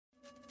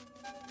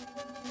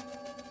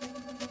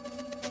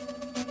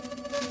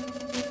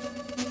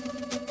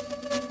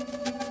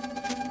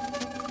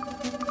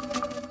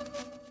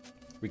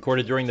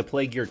Recorded during the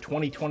plague year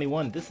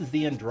 2021, this is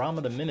the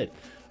Andromeda Minute,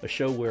 a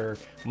show where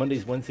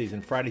Mondays, Wednesdays,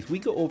 and Fridays we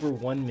go over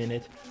 1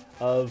 minute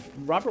of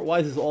Robert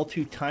Wise's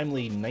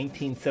all-too-timely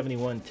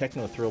 1971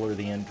 techno-thriller,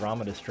 The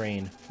Andromeda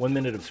Strain. 1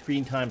 minute of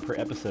screen time per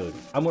episode.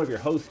 I'm one of your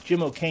hosts,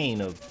 Jim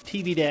O'Kane of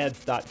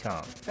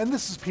TVDads.com. And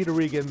this is Peter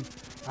Regan.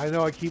 I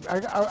know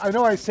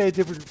I say a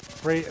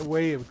different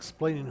way of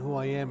explaining who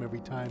I am every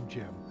time,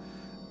 Jim.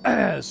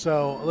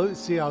 So let's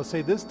see. I'll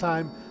say this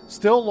time,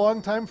 still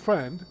longtime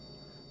friend,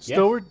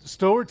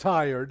 still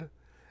retired,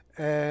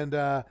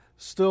 and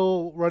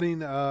still running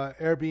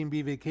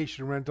Airbnb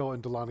vacation rental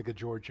in Dahlonega,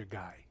 Georgia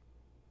guy.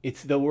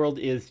 The world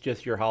is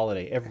just your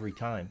holiday every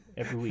time,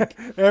 every week.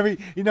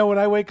 When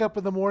I wake up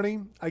in the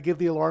morning, I give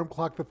the alarm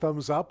clock the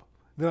thumbs up,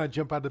 then I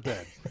jump out of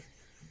bed.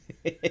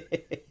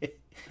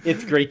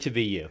 It's great to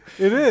be you.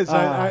 It is.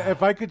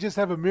 If I could just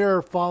have a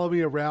mirror follow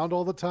me around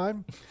all the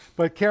time.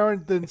 But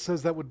Karen then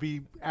says that would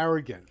be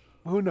arrogant.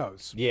 Who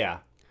knows? Yeah.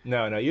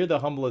 No, you're the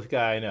humblest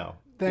guy I know.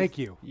 Thank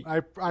you.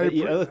 That's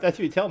what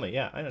you tell me.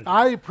 Yeah, I know.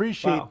 I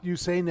appreciate you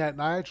saying that,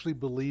 and I actually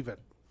believe it.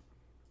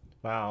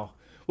 Wow.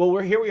 Well,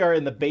 we are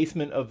in the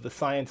basement of the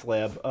science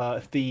lab.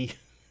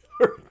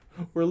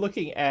 We're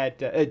looking at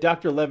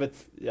Dr.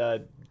 Levitz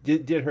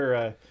did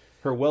her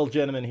 "Well,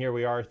 Gentlemen, Here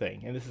We Are"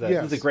 thing, and this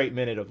is a great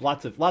minute of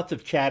lots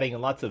of chatting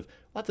and lots of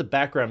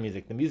background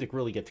music. The music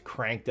really gets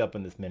cranked up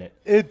in this minute.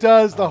 It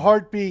does. The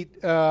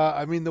heartbeat.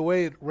 The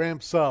way it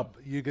ramps up,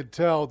 you could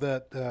tell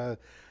that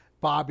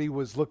Bobby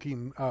was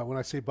looking. When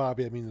I say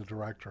Bobby, I mean the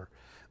director,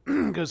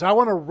 because I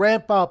want to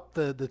ramp up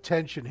the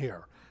tension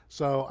here.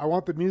 So I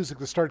want the music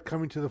to start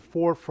coming to the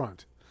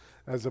forefront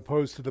as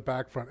opposed to the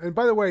back front. And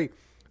by the way,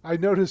 I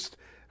noticed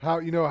how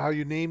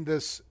you named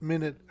this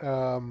minute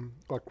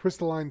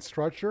Crystalline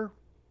Structure?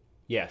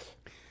 Yes.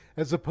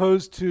 As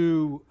opposed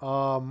to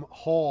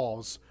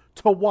Hall's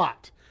To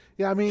What?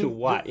 Yeah, I mean... To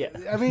what, yeah.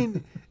 I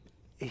mean,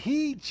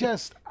 he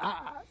just...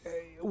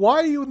 why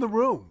are you in the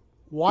room?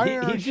 Why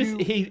aren't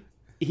you...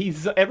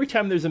 He's every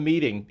time there's a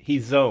meeting, he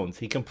zones.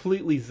 He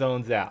completely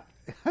zones out.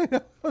 I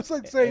know. It's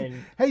like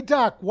saying, hey,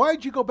 Doc,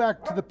 why'd you go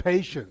back to the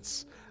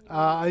patients?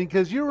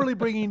 Because you're really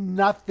bringing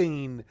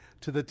nothing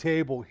to the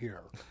table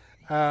here.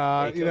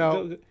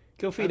 Go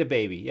feed a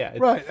baby. Yeah.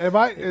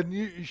 Right.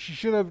 She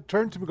should have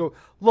turned to me and go,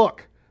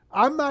 look,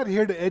 I'm not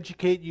here to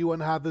educate you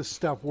on how this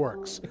stuff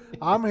works.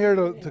 I'm here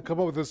to come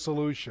up with a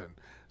solution.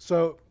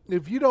 So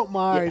if you don't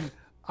mind,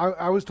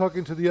 I was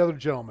talking to the other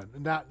gentleman,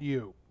 not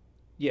you.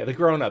 Yeah, the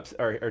grown-ups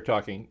are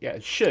talking. Yeah,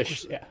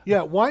 shush. Yeah.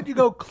 Yeah, why don't you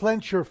go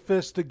clench your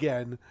fist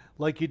again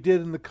like you did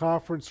in the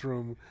conference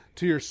room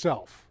to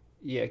yourself?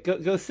 Yeah,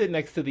 go sit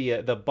next to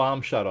the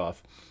bomb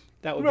shut-off.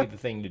 That would be the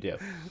thing to do.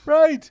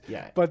 Right.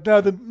 Yeah. But now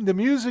the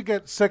music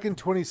at second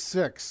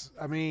 26,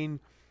 I mean,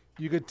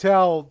 you could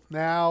tell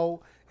now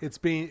it's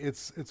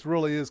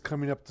really is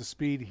coming up to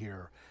speed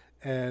here.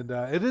 And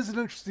it is an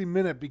interesting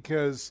minute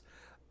because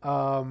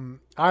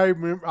I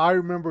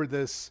remember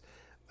this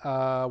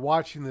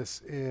watching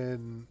this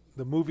in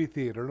the movie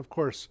theater, and of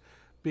course,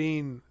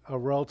 being a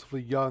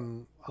relatively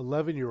young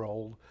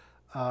 11-year-old,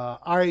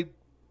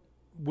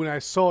 when I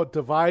saw it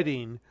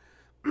dividing,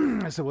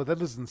 I said, "Well, that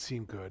doesn't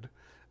seem good."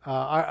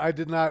 I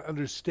did not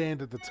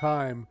understand at the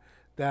time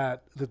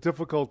that the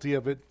difficulty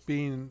of it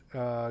being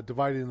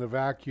divided in a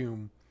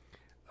vacuum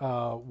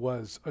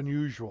was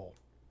unusual.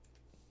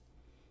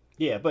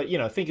 Yeah, but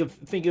think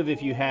of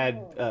if you had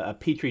a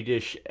petri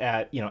dish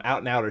at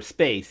out in outer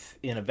space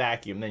in a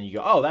vacuum, then you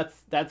go, oh,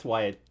 that's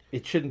why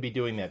it shouldn't be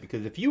doing that,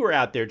 because if you were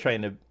out there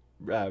trying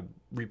to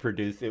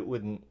reproduce, it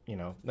wouldn't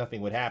nothing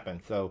would happen.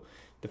 So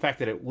the fact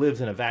that it lives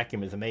in a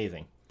vacuum is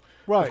amazing.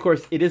 Right. Of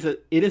course, it is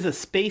a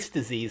space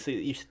disease, so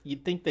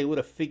you'd think they would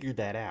have figured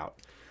that out.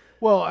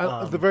 Well,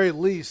 at the very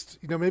least,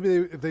 maybe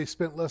if they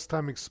spent less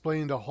time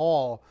explaining to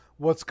Hall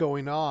what's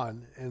going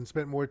on and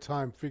spent more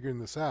time figuring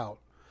this out.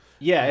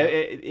 Yeah,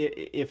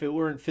 if it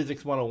weren't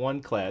Physics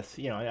 101 class,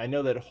 I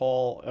know that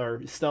Hall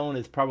or Stone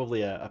is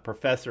probably a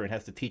professor and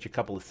has to teach a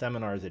couple of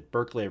seminars at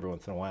Berkeley every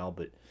once in a while.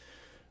 But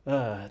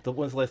when's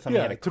the last time he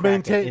had a crack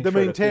at intro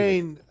to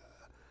physics?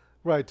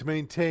 Right, to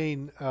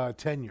maintain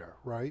tenure,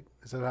 right?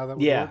 Is that how that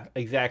would work? Yeah,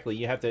 exactly.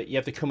 You have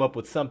to come up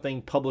with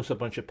something, publish a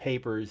bunch of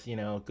papers,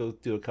 go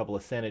do a couple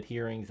of Senate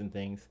hearings and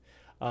things.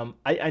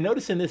 I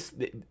noticed in this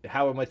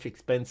how much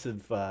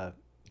expensive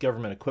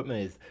government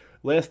equipment is.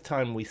 Last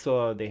time we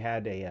saw they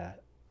had a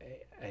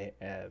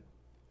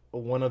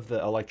one of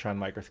the electron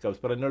microscopes,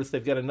 but I noticed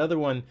they've got another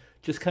one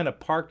just kind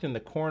of parked in the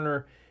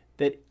corner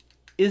that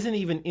isn't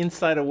even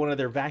inside of one of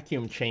their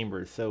vacuum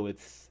chambers, so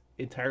it's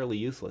entirely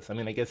useless. I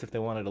mean, I guess if they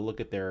wanted to look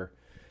at their,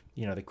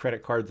 the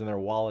credit cards in their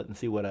wallet and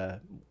see what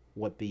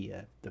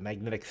the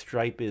magnetic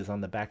stripe is on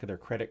the back of their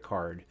credit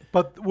card.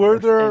 But were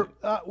there?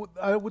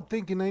 I would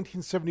think in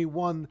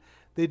 1971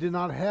 they did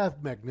not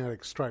have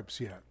magnetic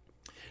stripes yet.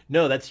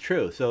 No, that's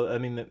true. So, I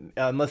mean,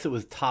 unless it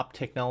was top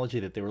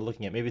technology that they were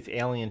looking at. Maybe it's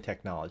alien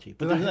technology.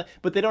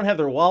 But they don't have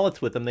their wallets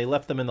with them. They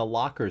left them in the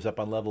lockers up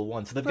on level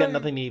 1. So they've got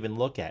nothing to even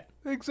look at.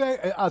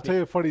 Exactly. I'll tell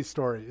you a funny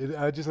story.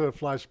 I just had a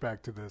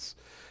flashback to this.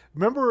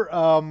 Remember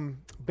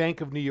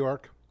Bank of New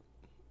York?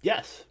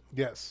 Yes.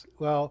 Yes.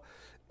 Well,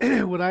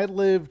 when I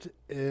lived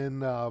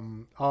in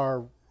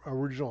our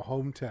original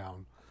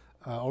hometown,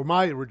 or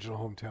my original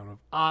hometown of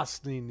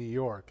Osney, New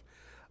York,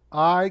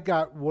 I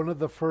got one of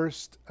the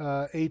first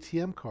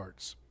ATM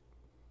cards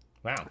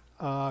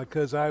Wow.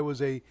 because I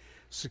was a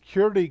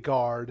security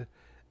guard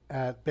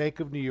at Bank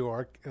of New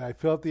York, and I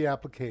filled out the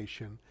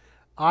application.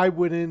 I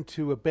went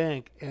into a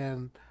bank,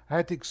 and I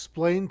had to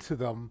explain to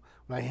them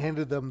when I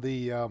handed them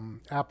the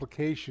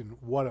application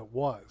what it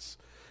was.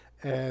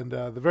 And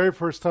the very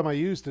first time I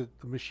used it,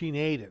 the machine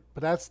ate it.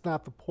 But that's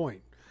not the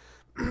point.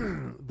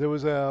 There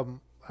was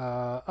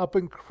up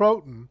in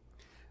Croton,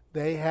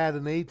 they had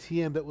an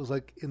ATM that was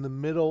like in the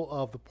middle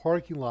of the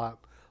parking lot,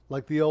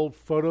 like the old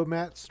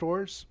photomat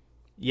stores.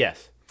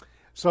 Yes.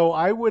 So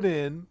I went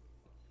in,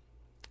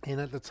 and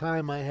at the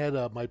time I had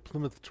my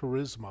Plymouth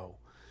Turismo,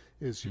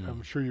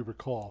 I'm sure you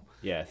recall.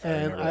 Yes, I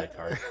And remember that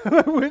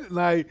card.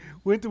 I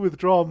went to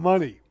withdraw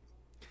money.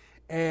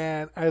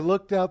 And I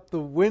looked out the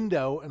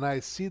window and I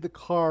see the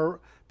car.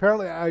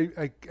 Apparently,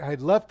 I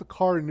had left the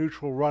car in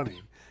neutral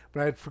running,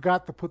 but I had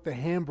forgot to put the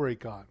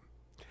handbrake on.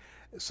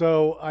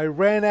 So I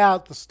ran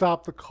out to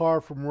stop the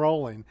car from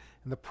rolling.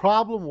 And the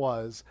problem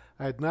was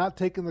I had not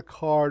taken the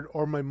card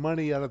or my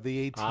money out of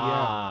the ATM.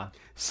 Ah.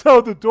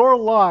 So the door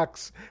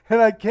locks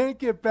and I can't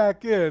get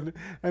back in.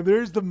 And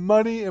there's the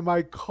money and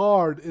my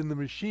card in the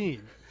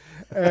machine.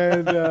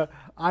 And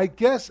I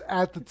guess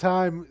at the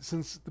time,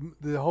 since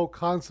the whole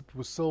concept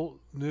was so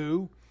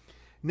new,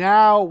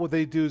 now what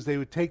they do is they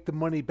would take the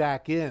money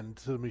back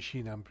into the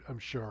machine, I'm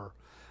sure.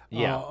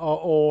 Yeah.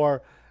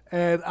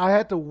 And I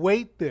had to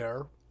wait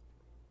there.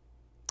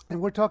 And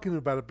we're talking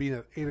about it being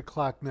at 8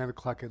 o'clock, 9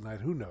 o'clock at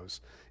night. Who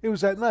knows? It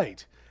was at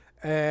night.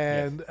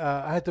 And yes.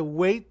 I had to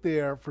wait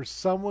there for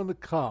someone to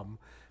come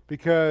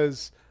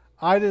because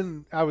I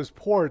was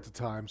poor at the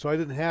time, so I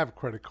didn't have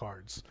credit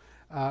cards.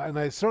 And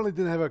I certainly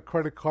didn't have a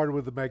credit card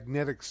with a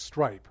magnetic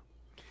stripe.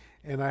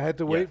 And I had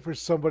to wait for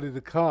somebody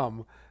to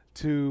come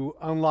to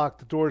unlock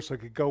the door so I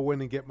could go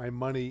in and get my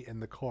money and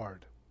the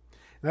card.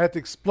 And I had to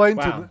explain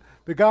to him.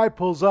 The guy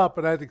pulls up,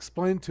 and I had to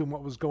explain to him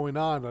what was going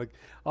on. Like,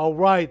 all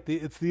right,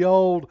 it's the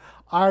old,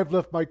 I've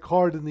left my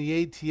card in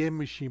the ATM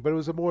machine. But it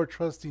was a more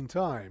trusting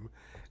time.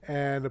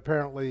 And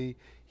apparently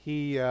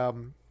he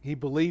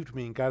believed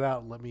me and got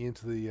out and let me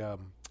into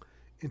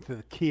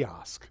the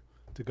kiosk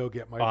to go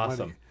get my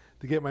money.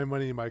 To get my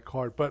money in my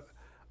card. But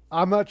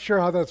I'm not sure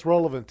how that's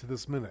relevant to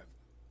this minute.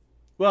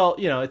 Well,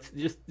 it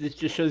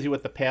just shows you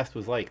what the past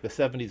was like. The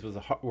 70s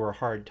were a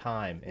hard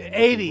time. And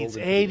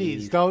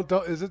 80s. Don't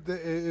is it?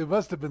 It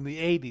must have been the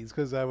 80s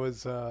because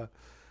I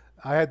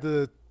had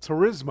the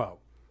Turismo.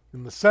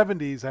 In the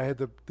 70s, I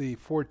had the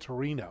Ford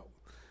Torino.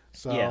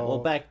 So yeah, well,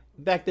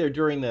 back there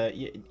during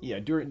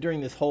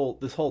during this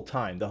whole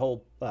time, the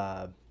whole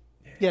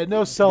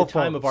no cell phones.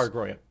 Time of our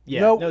growing up.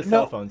 Yeah, no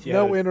cell phones. Yeah,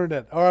 no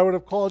internet. Or I would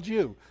have called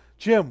you,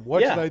 Jim.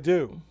 What should I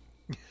do?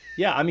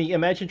 Yeah, I mean,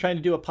 imagine trying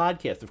to do a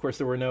podcast. Of course,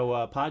 there were no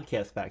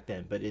podcasts back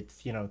then, but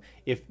it's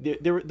if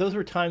those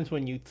were times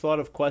when you thought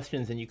of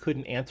questions and you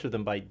couldn't answer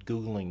them by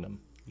Googling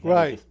them. You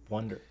just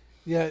wonder.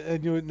 Yeah,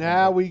 and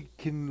now we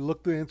can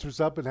look the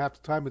answers up, and half the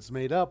time it's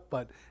made up,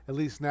 but at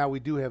least now we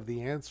do have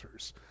the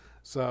answers.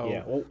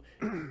 So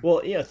yeah,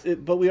 well, yes,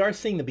 but we are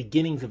seeing the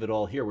beginnings of it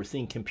all here. We're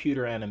seeing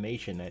computer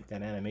animation.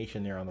 That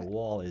animation there on the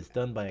wall is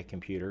done by a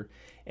computer,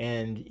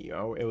 and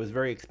it was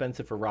very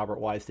expensive for Robert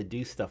Wise to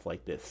do stuff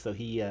like this. So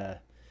he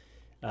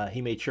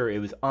made sure it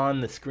was on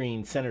the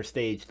screen, center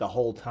stage, the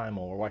whole time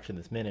while we're watching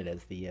this minute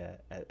as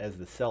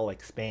the cell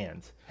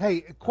expands.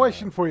 Hey, a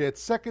question for you. It's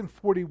second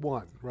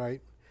 41, right?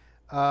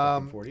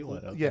 Second 41.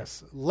 Okay.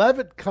 Yes,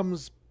 Levitt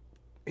comes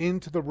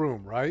into the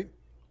room, right?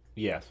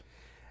 Yes.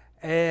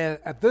 And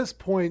at this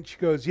point, she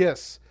goes,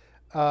 yes,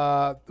 they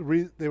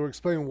were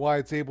explaining why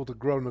it's able to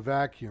grow in a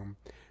vacuum,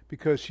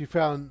 because she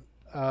found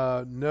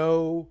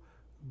no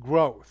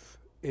growth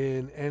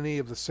in any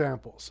of the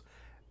samples.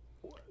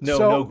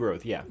 No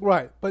growth, yeah.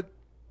 Right, but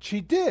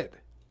she did.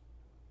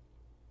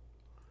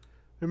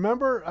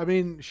 Remember? I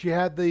mean, she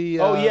had the...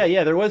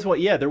 there was one.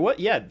 Yeah, there was.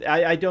 Yeah,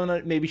 I don't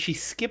know. Maybe she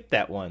skipped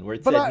that one where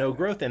it said no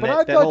growth and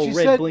that whole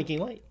red blinking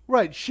light.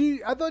 Right,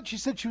 I thought she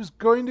said she was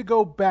going to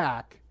go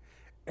back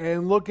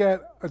and look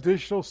at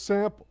additional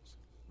samples.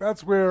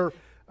 That's where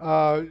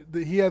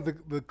he had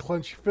the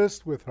clenched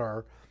fist with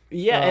her.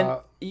 Yeah,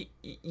 and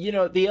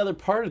the other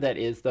part of that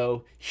is,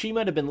 though, she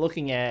might have been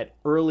looking at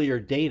earlier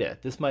data.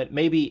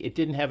 Maybe it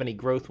didn't have any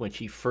growth when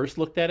she first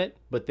looked at it,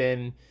 but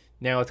then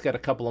now it's got a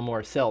couple of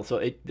more cells.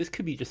 So this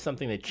could be just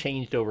something that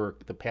changed over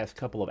the past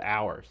couple of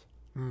hours.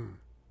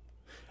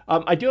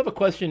 I do have a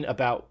question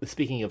about,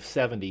 speaking of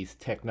 70s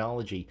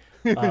technology.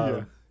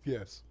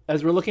 Yes.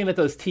 As we're looking at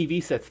those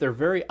TV sets, they're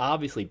very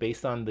obviously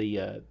based on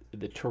the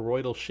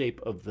toroidal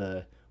shape of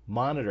the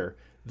monitor.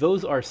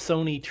 Those are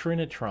Sony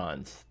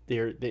Trinitrons.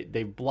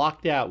 They've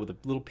blocked out with a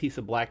little piece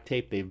of black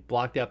tape. They've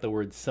blocked out the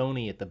word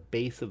Sony at the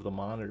base of the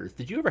monitors.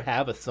 Did you ever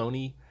have a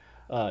Sony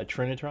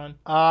Trinitron?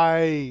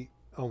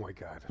 Oh my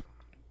God.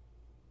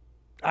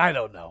 I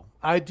don't know.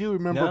 I do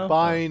remember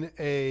buying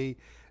a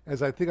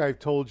as I think I've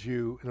told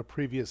you in a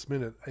previous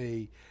minute,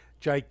 a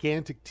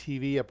gigantic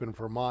TV up in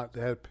Vermont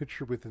that had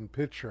picture within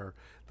picture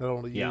that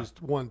only used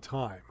one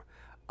time.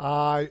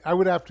 I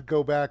would have to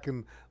go back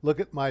and look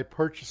at my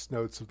purchase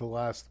notes of the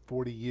last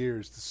 40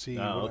 years to see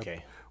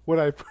what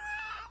I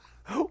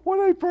what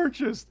I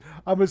purchased.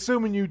 I'm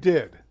assuming you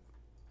did.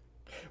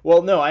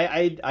 Well, no,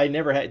 I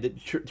never had. The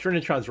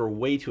Trinitrons were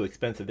way too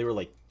expensive. They were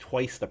like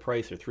twice the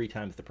price or 3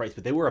 times the price,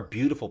 but they were a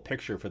beautiful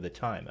picture for the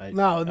time.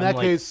 No, in that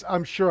case,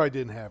 I'm sure I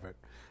didn't have it.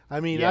 I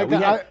mean, I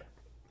got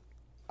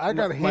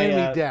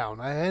hand-me-down.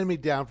 I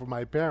hand-me-down from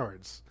my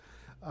parents.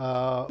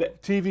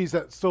 TVs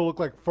that still look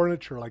like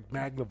furniture, like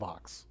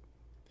Magnavox.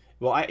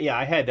 Well,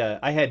 I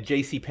had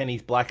J.C.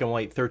 Penney's black and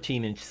white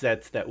 13-inch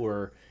sets that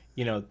were,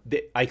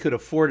 I could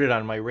afford it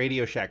on my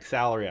Radio Shack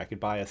salary. I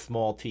could buy a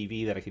small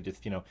TV that I could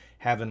just,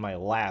 have in my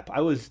lap. I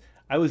was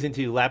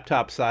into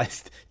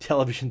laptop-sized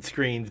television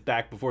screens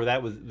back before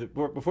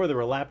before there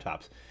were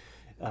laptops.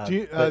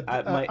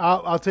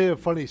 I'll tell you a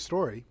funny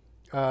story.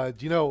 Do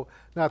you know,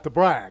 not to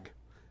brag,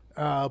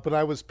 but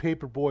I was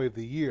Paper Boy of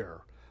the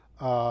Year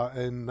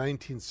in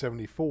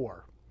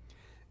 1974.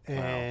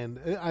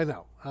 And wow. I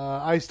know.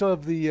 I still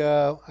have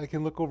I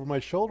can look over my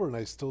shoulder and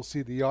I still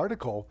see the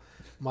article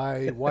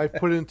my wife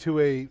put into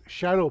a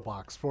shadow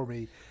box for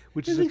me,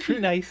 which is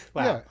nice.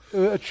 Wow.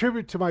 Yeah, a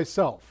tribute to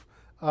myself,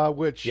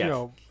 which,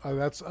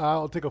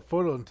 I'll take a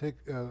photo and take...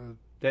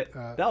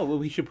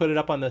 we should put it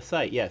up on the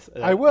site. Yes,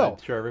 I will.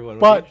 I'm sure everyone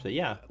will be interested.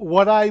 Yeah.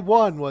 What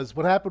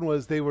happened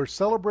was they were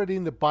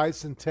celebrating the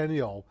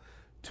bicentennial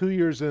 2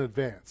 years in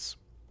advance.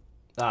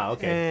 Ah,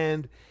 okay.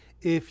 And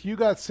if you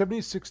got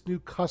 76 new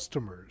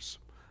customers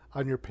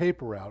on your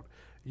paper route,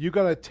 you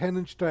got a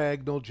 10-inch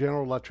diagonal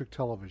General Electric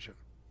television.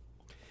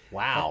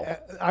 Wow.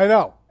 I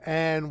know.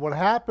 And what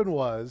happened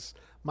was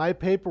my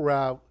paper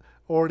route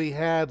already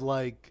had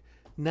like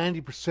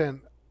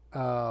 90%.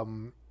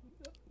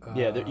 You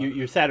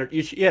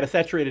had a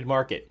saturated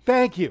market.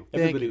 Thank you.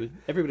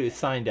 Everybody was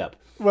signed up.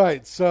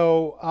 Right.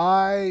 So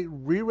I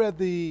reread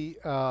the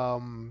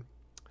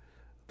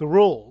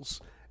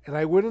rules, and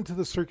I went into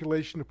the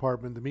circulation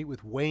department to meet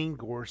with Wayne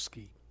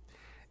Gorski.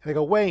 And I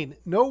go, Wayne,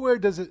 nowhere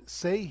does it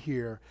say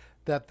here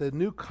that the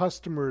new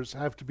customers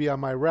have to be on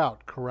my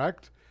route,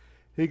 correct?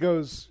 He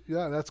goes,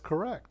 yeah, that's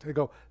correct. I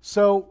go,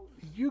 so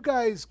you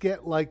guys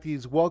get like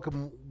these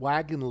welcome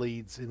wagon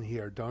leads in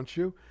here, don't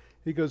you?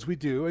 He goes, we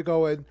do. I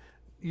go, and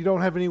you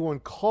don't have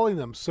anyone calling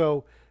them.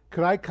 So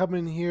could I come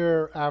in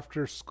here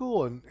after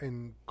school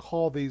and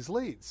call these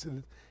leads?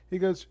 And he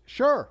goes,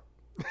 sure.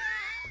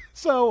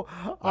 So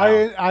wow.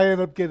 I end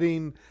up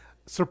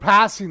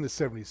surpassing the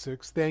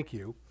 76. Thank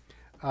you.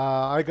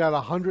 I got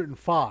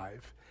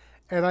 105,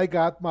 and I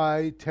got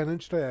my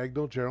 10-inch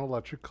diagonal General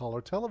Electric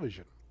color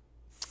television.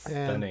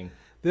 Stunning. And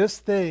this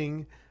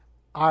thing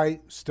I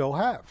still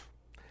have.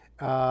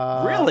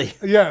 Really?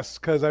 Yes,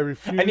 because I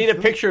refuse. I need a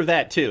picture of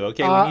that too.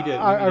 Okay, we need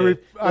to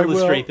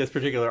illustrate this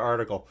particular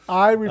article.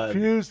 I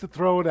refuse to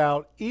throw it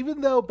out,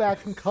 even though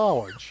back in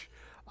college,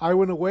 I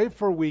went away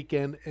for a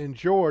weekend, and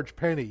George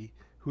Penny,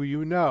 who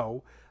you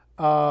know,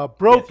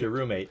 broke your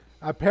roommate.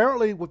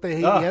 Apparently,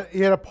 he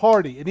had a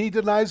party, and he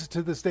denies it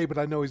to this day, but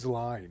I know he's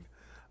lying.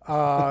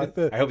 I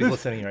hope he's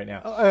listening right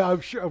now.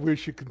 I'm sure we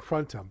should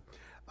confront him.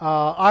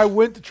 I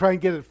went to try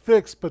and get it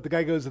fixed, but the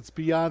guy goes, it's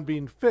beyond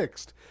being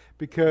fixed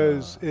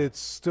because it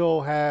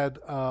still had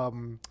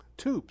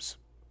tubes.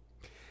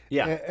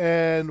 Yeah.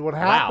 And what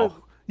happened?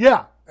 Wow.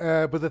 Yeah.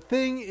 But the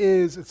thing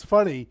is, it's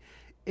funny.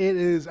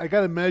 I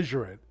got to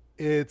measure it.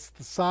 It's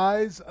the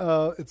size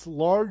it's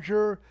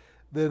larger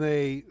than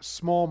a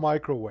small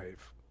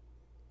microwave.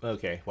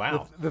 Okay,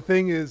 wow. The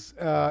thing is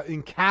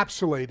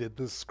encapsulated,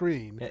 the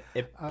screen.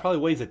 It probably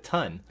weighs a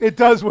ton. It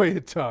does weigh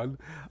a ton.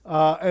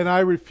 And I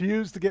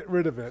refuse to get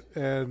rid of it.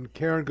 And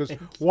Karen goes,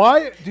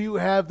 why do you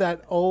have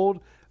that old,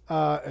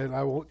 and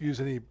I won't use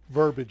any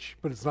verbiage,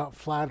 but it's not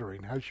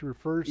flattering, how she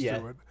refers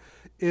to it,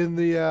 in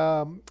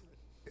the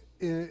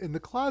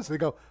closet. They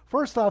go,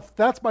 first off,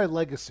 that's my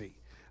legacy.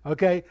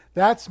 Okay,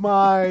 that's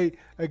my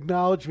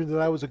acknowledgement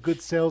that I was a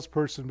good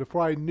salesperson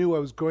before I knew I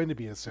was going to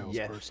be a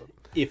salesperson. Yes.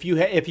 If you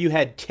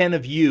had 10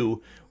 of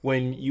you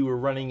when you were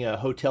running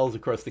hotels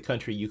across the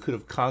country, you could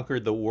have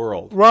conquered the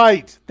world.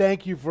 Right.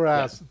 Thank you for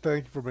asking. Yeah.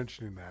 Thank you for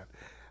mentioning that.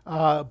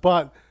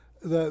 But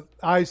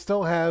I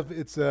still have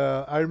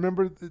I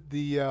remember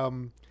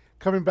the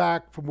coming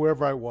back from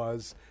wherever I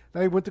was,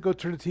 and I went to go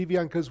turn the TV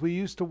on because we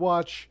used to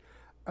watch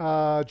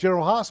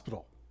General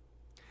Hospital.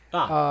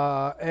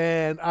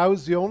 And I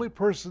was the only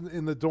person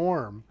in the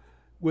dorm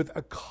with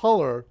a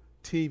color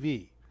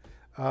TV.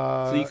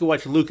 So you could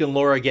watch Luke and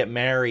Laura get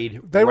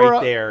married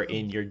there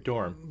in your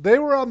dorm. They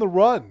were on the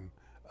run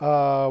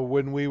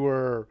when we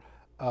were,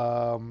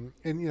 and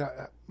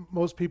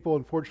most people,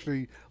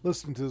 unfortunately,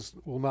 listening to this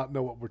will not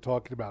know what we're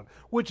talking about.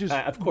 Which is,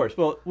 of course.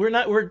 Well, we're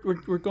not.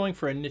 We're going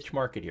for a niche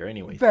market here,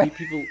 anyway.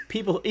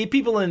 People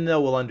in the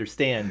know will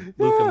understand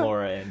Luke and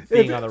Laura and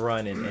being on the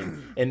run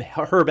and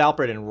Herb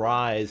Alpert and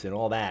Rise and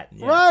all that.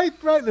 Yeah. Right.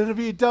 And if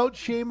you don't,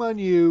 shame on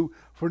you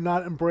for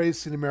not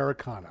embracing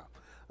Americana.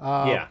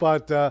 Yeah.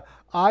 But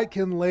I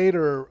can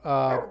later.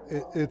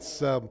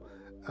 It's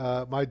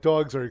my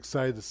dogs are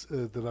excited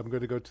that I'm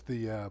going to go to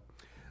the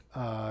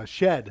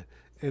shed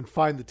and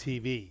find the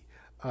TV.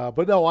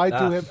 But no, I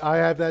do have. I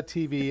have that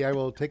TV. I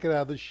will take it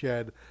out of the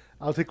shed.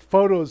 I'll take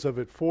photos of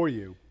it for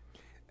you.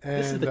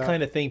 And, This is the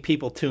kind of thing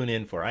people tune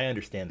in for. I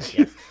understand that.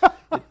 Yes.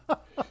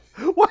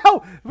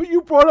 Wow,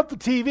 you brought up the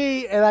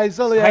TV, and I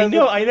suddenly. I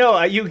know.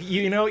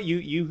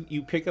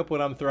 You pick up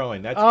what I'm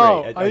throwing. That's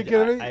great. Are you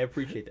kidding me? I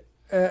appreciate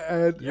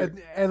that.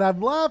 And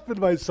I'm laughing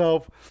to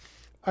myself.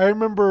 I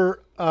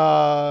remember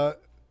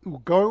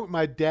going with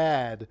my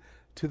dad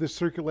to the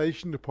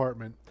circulation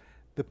department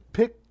to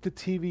pick the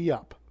TV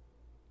up,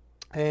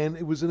 and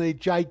it was in a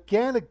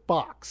gigantic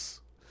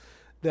box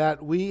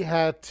that we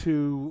had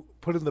to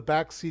put in the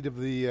back seat of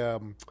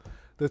the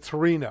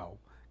Torino,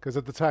 because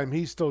at the time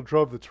he still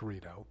drove the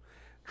Torino.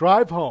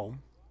 Drive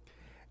home,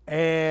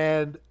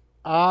 and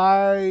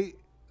I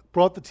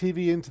brought the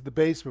TV into the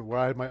basement where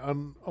I had my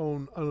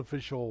own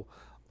unofficial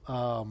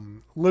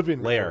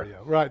living Lair. area.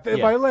 Right, Yeah.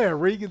 my lair,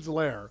 Regan's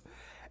lair.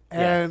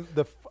 And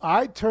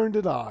I turned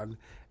it on,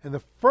 and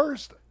the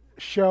first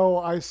show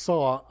I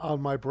saw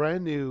on my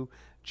brand new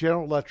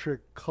General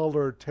Electric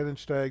color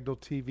 10-inch diagonal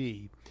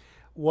TV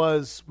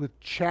was with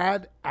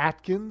Chad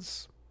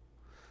Atkins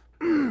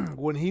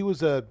when he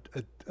was a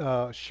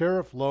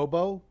Sheriff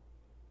Lobo.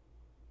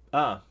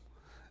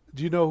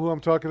 Do you know who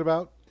I'm talking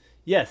about?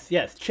 Yes.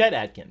 Chet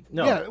Atkins.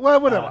 No. Yeah. Well,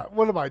 what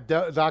am I,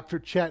 Dr.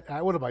 Chet?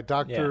 What am I,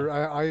 Dr.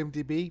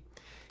 IMDb?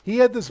 He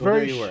had this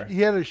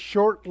he had a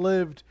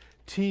short-lived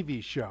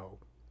TV show,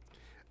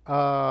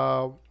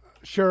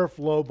 Sheriff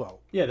Lobo.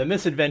 Yeah, The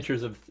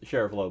Misadventures of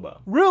Sheriff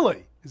Lobo.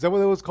 Really? Is that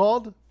what it was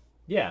called?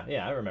 Yeah,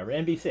 I remember.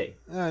 NBC.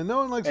 No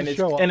one likes And the it's,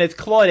 show. and it's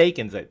Claude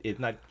Akins. It's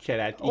not Chet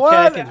Atkins. What?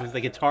 Chet Atkins was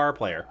the guitar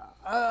player.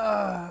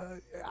 I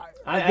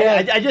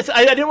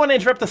didn't want to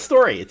interrupt the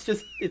story. It's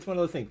one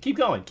of those things. Keep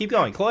going.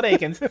 Claude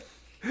Akins.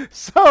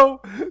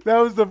 So that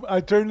was I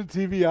turned the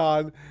TV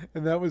on,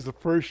 and that was the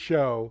first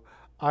show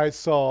I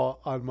saw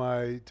on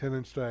my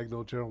 10-inch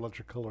diagonal General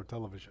Electric color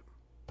television.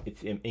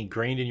 It's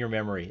ingrained in your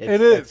memory.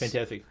 It is. That's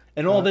fantastic.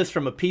 And all this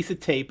from a piece of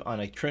tape on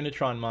a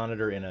Trinitron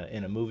monitor in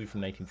a movie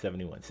from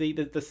 1971. See,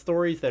 the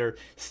stories that are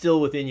still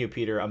within you,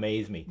 Peter,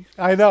 amaze me.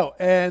 I know,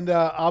 and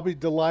I'll be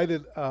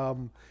delighted.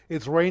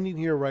 It's raining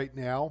here right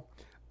now.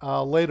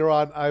 Later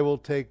on, I will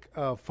take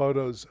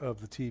photos of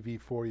the TV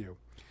for you.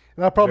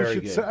 And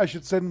I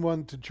should send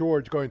one to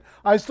George going,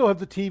 I still have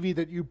the TV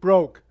that you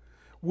broke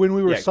when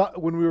we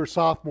were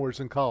sophomores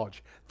in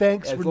college.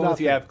 Thanks for nothing. As long as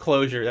you have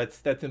closure,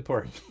 that's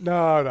important.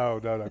 No.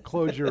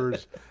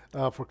 Closures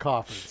for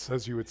coffins,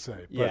 as you would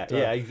say. But,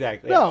 yeah,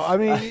 exactly. No, I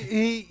mean,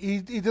 he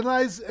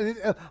denies,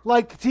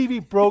 like the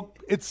TV broke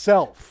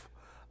itself.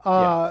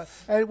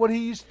 And what he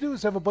used to do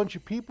is have a bunch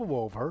of people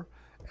over.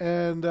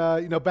 And,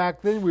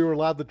 back then we were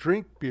allowed to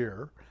drink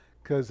beer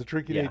because the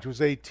drinking age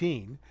was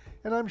 18.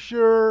 And I'm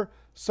sure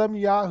some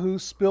yahoo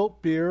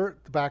spilt beer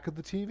at the back of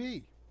the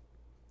TV.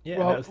 Yeah,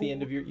 that was the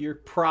end of your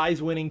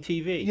prize-winning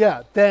TV.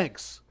 Yeah,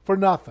 thanks for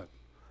nothing.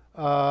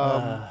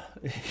 But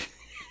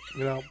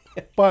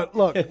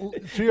look,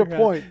 to your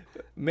point.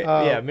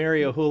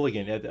 Mary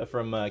O'Hooligan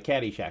from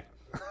Caddyshack.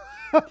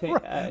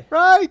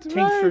 Right.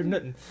 For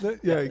nothing.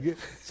 Yeah.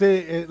 See,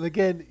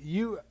 again,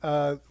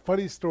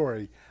 funny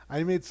story.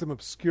 I made some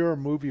obscure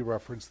movie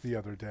reference the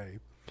other day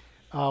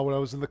when I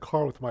was in the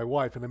car with my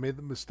wife, and I made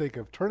the mistake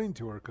of turning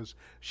to her because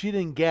she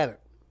didn't get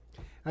it.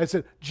 And I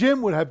said,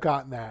 Jim would have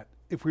gotten that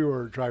if we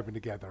were driving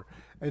together.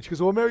 And she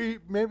goes, well,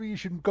 maybe you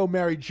should go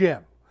marry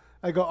Jim.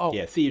 I go, oh.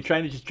 Yeah, see, you're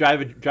trying to just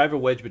drive a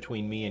wedge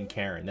between me and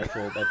Karen. That's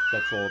all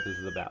this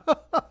is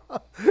about.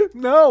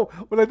 No,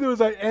 what I do is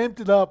I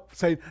amped it up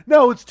saying,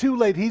 no, it's too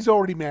late. He's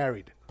already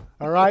married.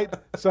 All right?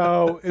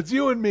 So it's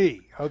you and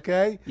me,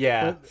 okay?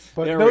 Yeah,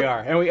 but there we are.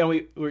 And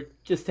we're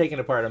just taking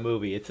apart a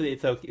movie. It's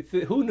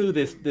who knew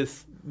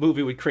this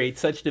movie would create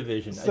such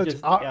division?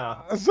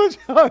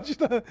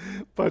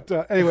 But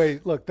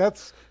anyway, look,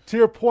 that's to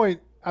your point.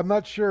 I'm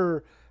not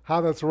sure how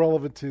that's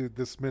relevant to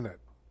this minute.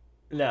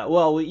 No,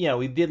 well,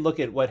 we did look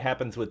at what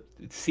happens with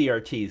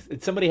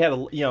CRTs. Somebody had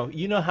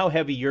you know how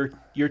heavy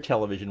your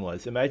television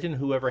was. Imagine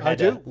whoever had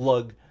to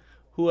lug,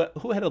 who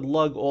had to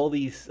lug all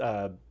these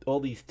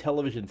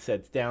television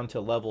sets down to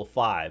level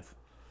 5.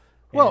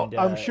 Well, and,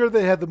 I'm sure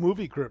they had the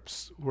movie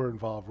grips were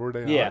involved, were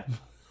they? Yeah.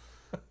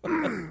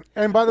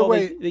 And by the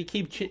way, they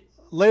keep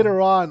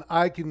later on.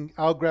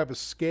 I'll grab a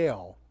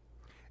scale,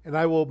 and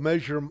I will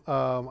measure.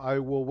 I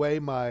will weigh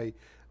my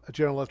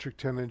General Electric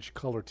 10-inch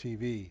color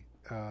TV.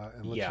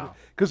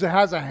 Because it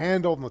has a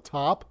handle on the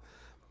top,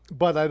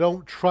 but I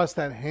don't trust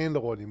that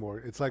handle anymore.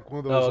 It's like one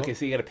of those. Oh, okay.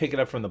 So you got to pick it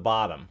up from the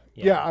bottom.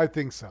 Yeah, I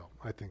think so.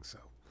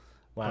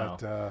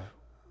 Wow.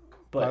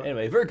 But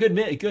anyway, very good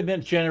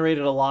minute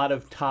generated a lot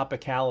of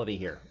topicality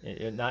here.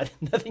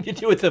 Nothing to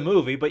do with the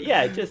movie, but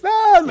yeah, just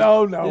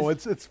no.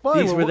 It's fun.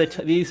 These were the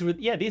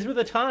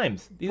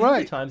times. These were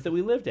the times that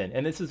we lived in,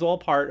 and this is all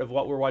part of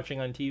what we're watching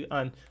on TV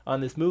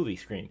on this movie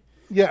screen.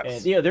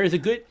 Yes. And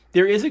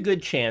there is a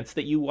good chance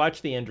that you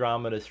watch the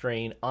Andromeda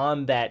Strain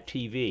on that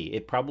TV.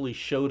 It probably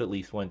showed at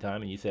least one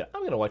time, and you said,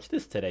 "I'm going to watch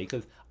this today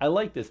because I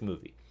like this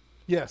movie."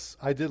 Yes,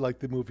 I did like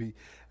the movie.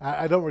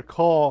 I don't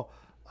recall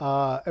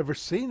ever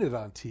seeing it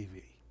on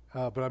TV,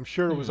 but I'm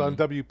sure it was on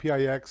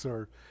WPIX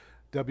or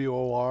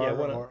WOR Yeah,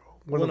 or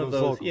one of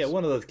those locals. Yeah,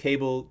 one of those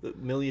cable $1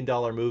 million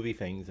movie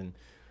things, and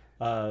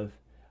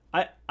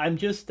I'm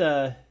just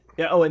yeah.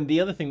 Oh, and the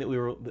other thing that we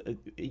were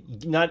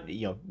not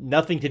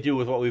nothing to do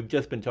with what we've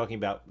just been talking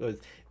about was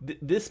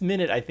this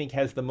minute I think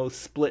has the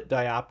most split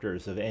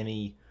diopters of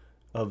any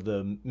of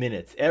the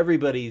minutes.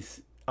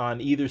 Everybody's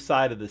on either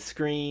side of the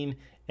screen,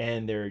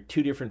 and there are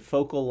two different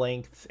focal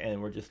lengths,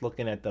 and we're just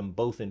looking at them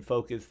both in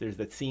focus. There's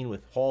that scene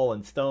with Hall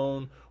and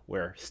Stone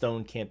where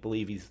Stone can't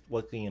believe he's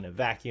looking in a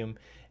vacuum,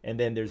 and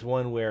then there's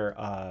one where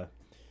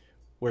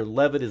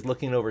Levitt is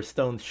looking over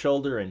Stone's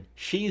shoulder, and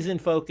she's in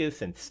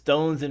focus, and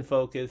Stone's in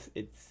focus.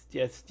 It's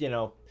just,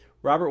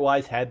 Robert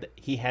Wise had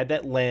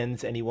that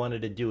lens, and he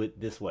wanted to do it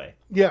this way.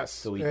 Yes,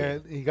 so he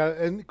and did.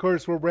 and of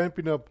course we're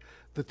ramping up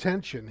the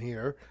tension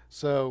here.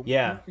 So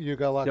Yeah, you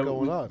got a lot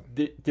going on.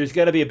 There's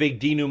got to be a big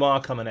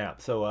denouement coming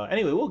out. So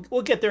anyway,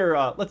 we'll get there.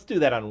 Let's do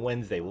that on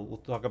Wednesday. We'll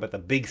talk about the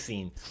big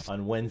scene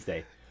on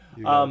Wednesday.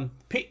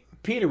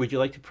 Peter, would you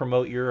like to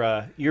promote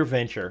your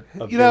venture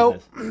of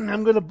business?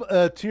 I'm going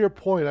to, to your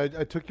point,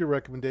 I took your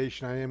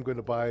recommendation. I am going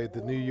to buy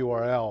the new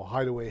URL,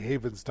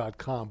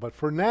 hideawayhavens.com. But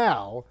for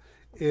now,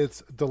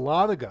 it's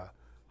Dahlonega,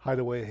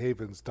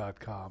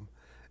 hideawayhavens.com.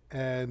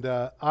 And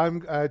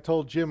I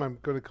told Jim I'm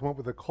going to come up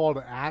with a call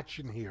to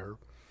action here,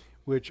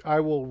 which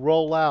I will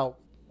roll out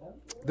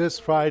this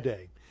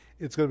Friday.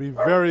 It's going to be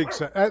very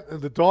exciting.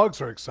 The dogs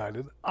are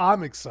excited.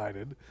 I'm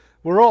excited.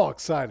 We're all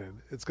excited.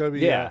 It's going to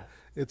be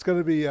it's going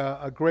to be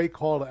a great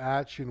call to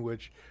action,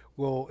 which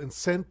will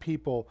incent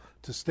people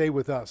to stay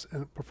with us,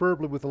 and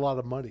preferably with a lot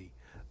of money.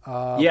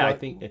 I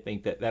think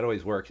that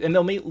always works, and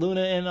they'll meet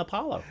Luna and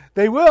Apollo.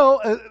 They will.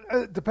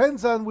 It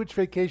depends on which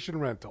vacation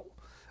rental.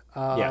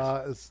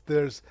 Yes.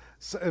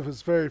 It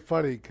was very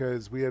funny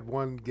because we had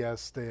one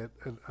guest stay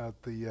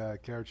at the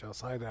Carriage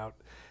House Hideout,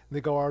 and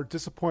they go, "Our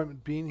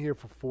disappointment being here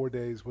for 4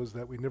 days was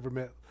that we never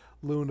met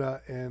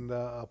Luna and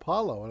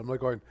Apollo," and I'm like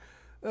going.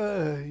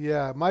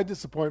 Yeah, my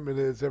disappointment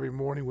is every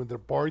morning when they're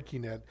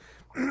barking at,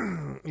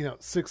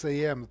 6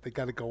 a.m. that they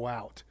got to go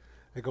out.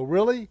 I go,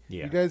 really?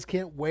 Yeah. You guys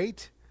can't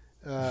wait?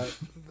 But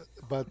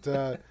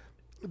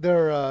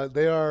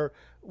they are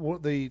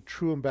the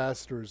true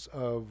ambassadors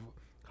of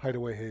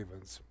Hideaway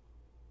Havens.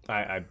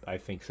 I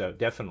think so,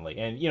 definitely.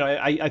 And,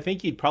 I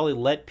think you'd probably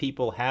let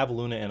people have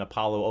Luna and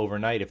Apollo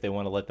overnight if they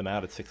want to let them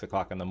out at 6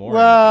 o'clock in the morning.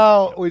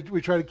 Well, we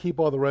try to keep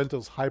all the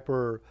rentals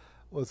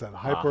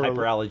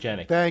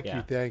hyperallergenic.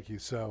 Thank you.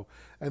 So,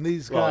 and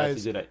these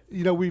guys,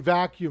 we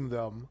vacuum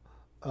them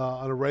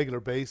on a regular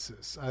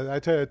basis. I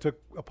tell you, I took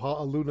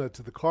Luna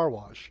to the car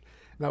wash,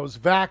 and I was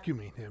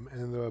vacuuming him,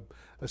 and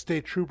a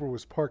state trooper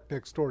was parked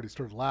next door, and he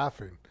started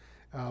laughing.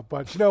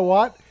 But you know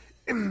what?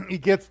 He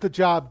gets the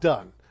job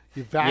done.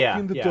 You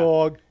vacuum the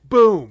dog,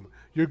 boom,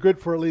 you're good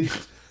for at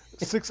least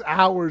 6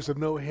 hours of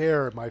no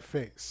hair in my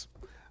face.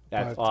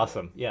 That's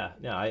awesome. Yeah.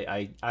 No,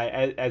 I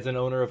as an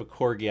owner of a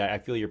corgi, I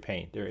feel your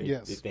pain.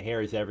 The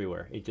hair is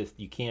everywhere.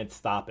 You can't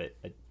stop it.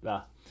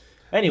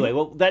 Anyway,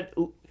 well,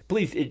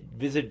 please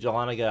visit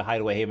Dahlonega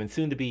Hideaway Haven,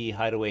 soon to be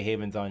Hideaway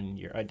Havens on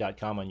your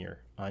 .com on your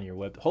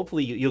web.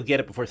 Hopefully, you'll get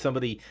it before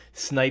somebody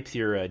snipes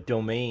your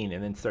domain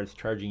and then starts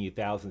charging you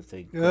thousands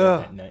to.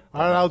 All right,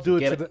 I'll do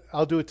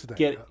it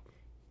today.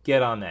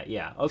 Get on that,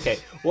 yeah. Okay.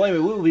 Well,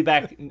 anyway, we will be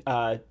back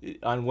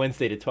on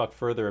Wednesday to talk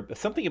further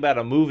something about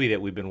a movie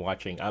that we've been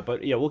watching.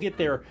 But we'll get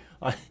there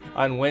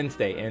on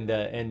Wednesday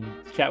and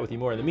chat with you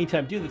more. In the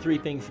meantime, do the 3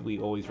 things we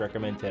always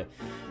recommend to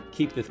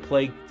keep this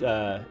plague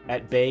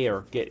at bay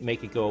or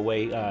make it go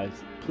away.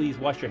 Please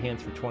wash your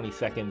hands for 20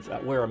 seconds,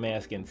 wear a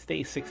mask, and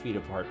stay 6 feet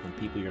apart from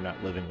people you're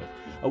not living with.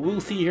 We'll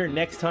see you here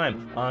next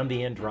time on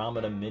the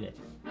Andromeda Minute.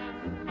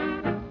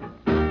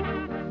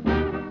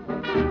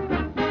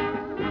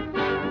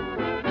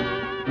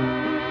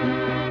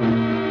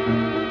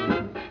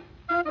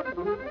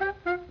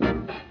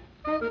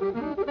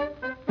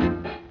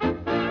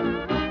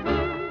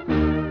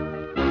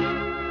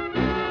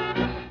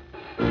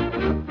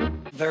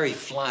 Very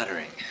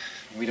flattering.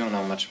 We don't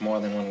know much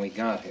more than when we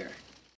got here.